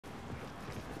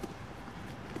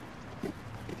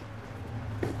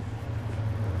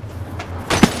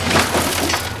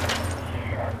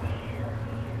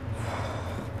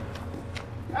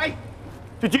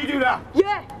Did you do that?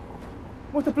 Yeah.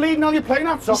 What the bleeding hell you playing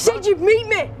at, You said you'd meet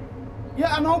me.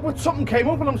 Yeah, I know, but something came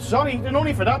up and I'm sorry. There's no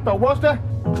need for that though, was there?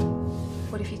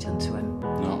 What have you done to him?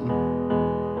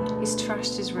 Nothing. He's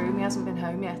trashed his room, he hasn't been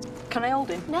home yet. Can I hold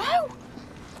him? No.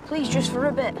 Please, just for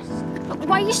a bit.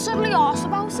 Why are you suddenly arse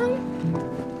about him?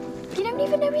 You don't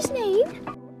even know his name.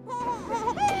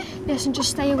 Listen, just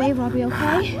stay away, Robbie,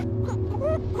 okay?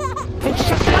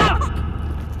 Shut up!